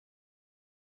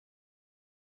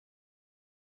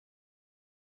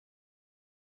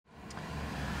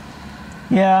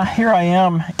Yeah, here I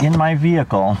am in my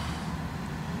vehicle,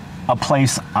 a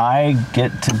place I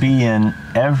get to be in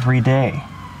every day,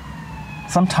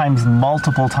 sometimes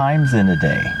multiple times in a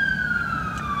day.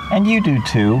 And you do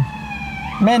too.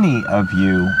 Many of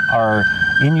you are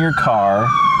in your car,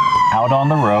 out on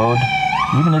the road,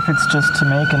 even if it's just to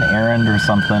make an errand or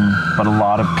something, but a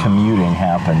lot of commuting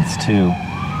happens too.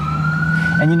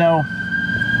 And you know,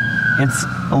 it's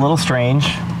a little strange.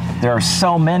 There are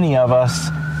so many of us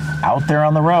out there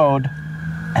on the road,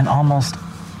 and almost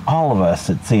all of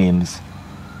us, it seems,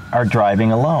 are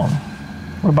driving alone.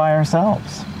 We're by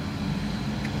ourselves.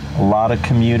 A lot of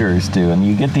commuters do, and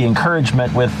you get the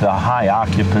encouragement with the high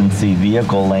occupancy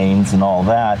vehicle lanes and all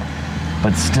that,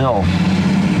 but still,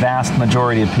 vast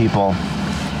majority of people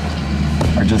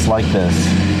are just like this.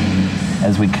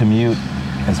 As we commute,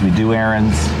 as we do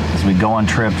errands, as we go on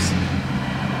trips,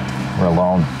 we're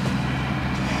alone.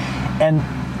 And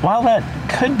while that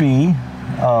could be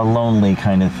a lonely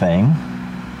kind of thing,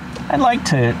 I'd like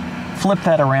to flip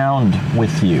that around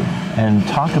with you and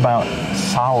talk about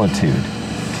solitude.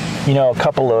 You know, a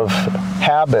couple of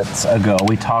habits ago,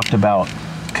 we talked about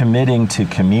committing to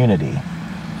community.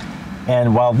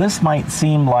 And while this might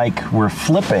seem like we're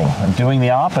flipping and doing the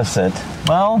opposite,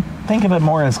 well, think of it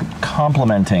more as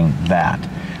complementing that.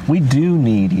 We do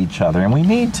need each other, and we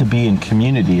need to be in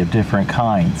community of different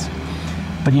kinds.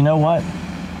 But you know what?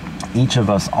 Each of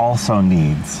us also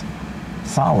needs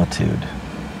solitude.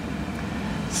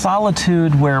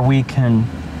 Solitude where we can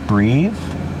breathe,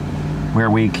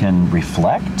 where we can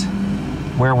reflect,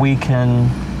 where we can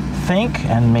think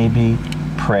and maybe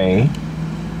pray.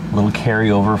 A little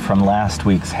carryover from last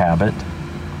week's habit.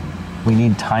 We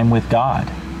need time with God.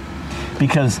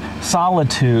 Because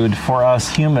solitude for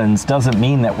us humans doesn't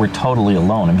mean that we're totally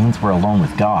alone. It means we're alone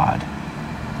with God.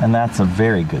 And that's a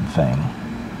very good thing.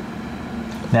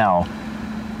 Now,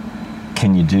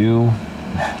 can you do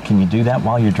that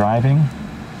while you're driving?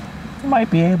 You might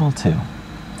be able to.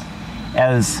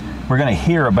 As we're going to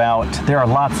hear about, there are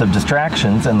lots of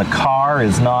distractions, and the car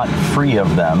is not free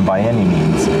of them by any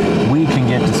means. We can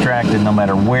get distracted no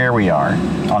matter where we are.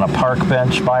 On a park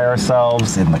bench by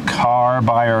ourselves, in the car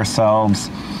by ourselves,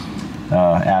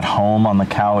 at home on the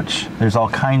couch. There's all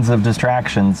kinds of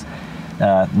distractions,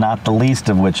 not the least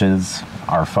of which is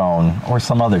our phone or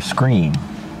some other screen.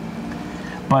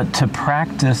 But to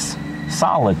practice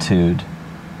solitude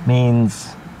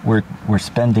means we're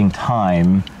spending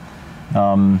time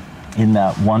in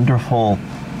that wonderful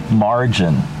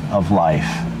margin of life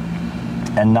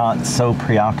and not so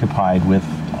preoccupied with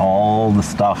all the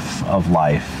stuff of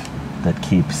life that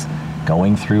keeps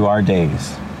going through our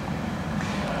days.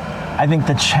 I think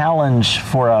the challenge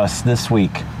for us this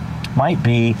week might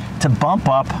be to bump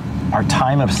up our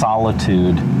time of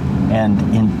solitude and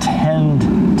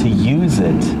intend to use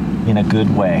it in a good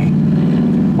way.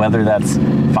 Whether that's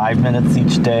 5 minutes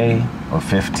each day or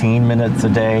 15 minutes a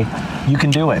day, you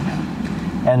can do it.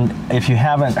 And if you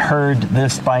haven't heard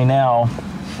this by now,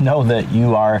 know that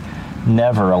you are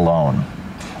never alone.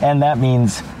 And that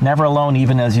means never alone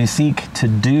even as you seek to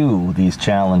do these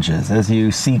challenges, as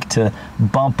you seek to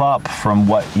bump up from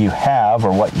what you have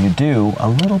or what you do a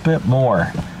little bit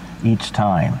more each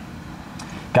time.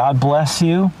 God bless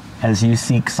you as you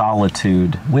seek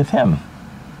solitude with Him.